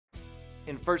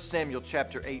In 1 Samuel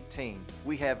chapter 18,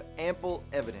 we have ample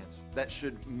evidence that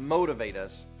should motivate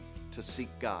us to seek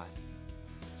God.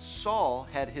 Saul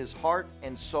had his heart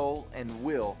and soul and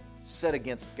will set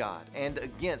against God and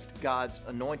against God's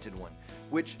anointed one,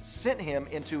 which sent him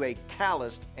into a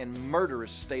calloused and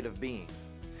murderous state of being.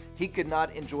 He could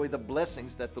not enjoy the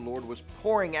blessings that the Lord was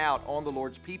pouring out on the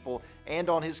Lord's people and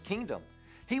on his kingdom.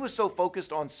 He was so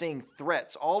focused on seeing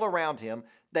threats all around him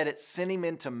that it sent him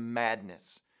into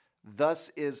madness. Thus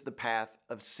is the path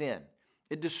of sin.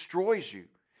 It destroys you.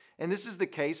 And this is the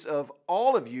case of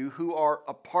all of you who are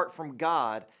apart from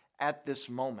God at this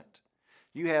moment.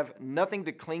 You have nothing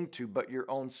to cling to but your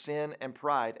own sin and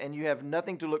pride, and you have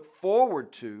nothing to look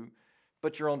forward to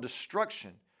but your own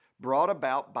destruction, brought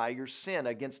about by your sin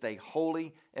against a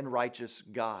holy and righteous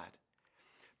God.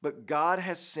 But God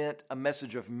has sent a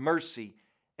message of mercy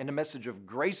and a message of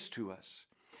grace to us.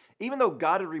 Even though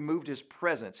God had removed His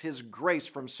presence, His grace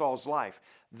from Saul's life,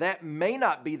 that may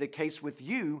not be the case with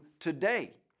you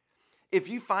today. If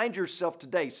you find yourself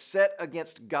today set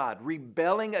against God,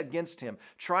 rebelling against Him,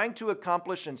 trying to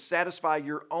accomplish and satisfy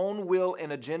your own will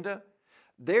and agenda,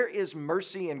 there is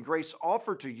mercy and grace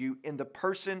offered to you in the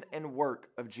person and work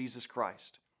of Jesus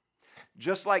Christ.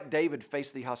 Just like David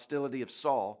faced the hostility of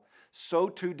Saul, so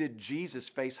too did Jesus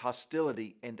face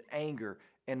hostility and anger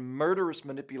and murderous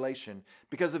manipulation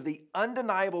because of the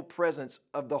undeniable presence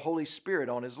of the Holy Spirit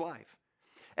on His life.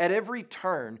 At every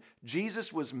turn,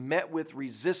 Jesus was met with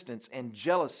resistance and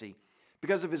jealousy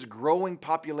because of His growing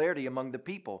popularity among the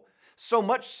people, so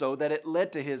much so that it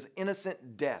led to His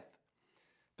innocent death.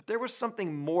 But there was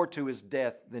something more to His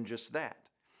death than just that.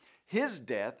 His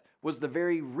death was the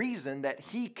very reason that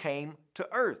He came to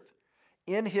earth.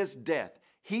 In His death,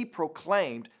 He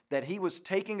proclaimed that He was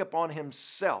taking upon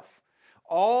Himself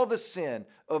all the sin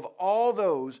of all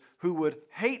those who would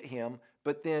hate Him,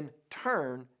 but then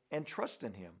turn and trust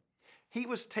in Him. He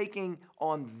was taking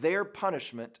on their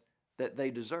punishment that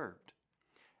they deserved.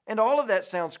 And all of that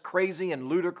sounds crazy and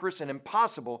ludicrous and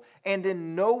impossible and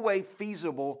in no way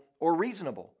feasible or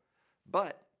reasonable.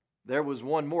 But there was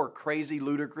one more crazy,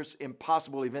 ludicrous,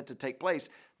 impossible event to take place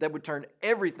that would turn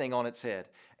everything on its head.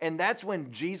 And that's when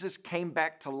Jesus came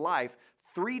back to life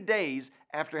 3 days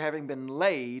after having been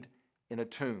laid in a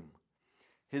tomb.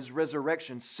 His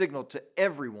resurrection signaled to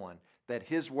everyone that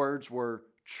His words were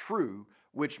true,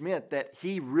 which meant that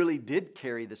He really did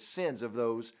carry the sins of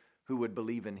those who would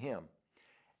believe in Him.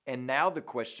 And now the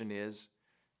question is,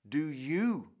 do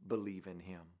you believe in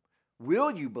Him? Will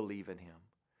you believe in Him?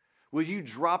 Will you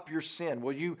drop your sin?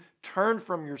 Will you turn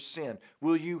from your sin?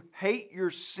 Will you hate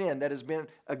your sin that has been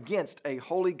against a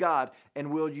holy God?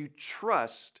 And will you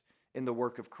trust in the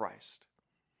work of Christ?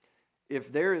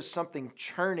 If there is something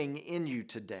churning in you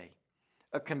today,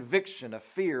 a conviction, a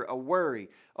fear, a worry,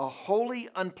 a holy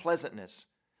unpleasantness,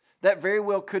 that very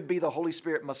well could be the Holy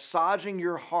Spirit massaging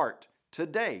your heart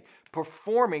today,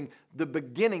 performing the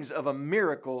beginnings of a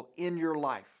miracle in your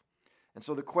life. And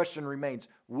so the question remains,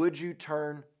 would you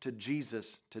turn to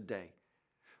Jesus today?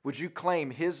 Would you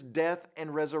claim His death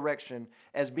and resurrection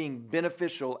as being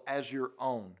beneficial as your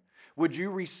own? Would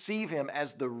you receive Him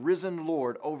as the risen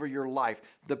Lord over your life,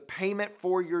 the payment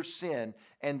for your sin,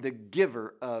 and the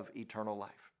giver of eternal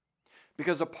life?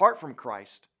 Because apart from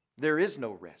Christ, there is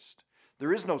no rest.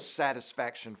 There is no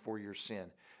satisfaction for your sin.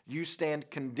 You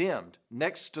stand condemned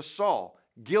next to Saul,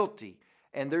 guilty,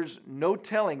 and there's no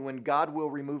telling when God will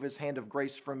remove His hand of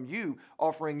grace from you,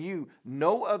 offering you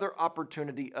no other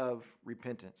opportunity of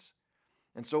repentance.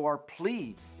 And so our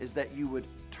plea is that you would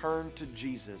turn to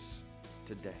Jesus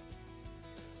today.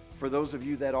 For those of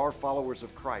you that are followers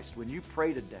of Christ, when you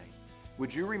pray today,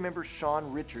 would you remember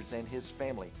Sean Richards and his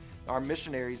family, our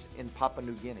missionaries in Papua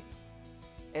New Guinea?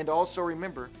 And also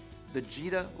remember the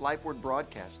Jita Life Word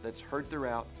broadcast that's heard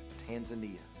throughout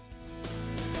Tanzania.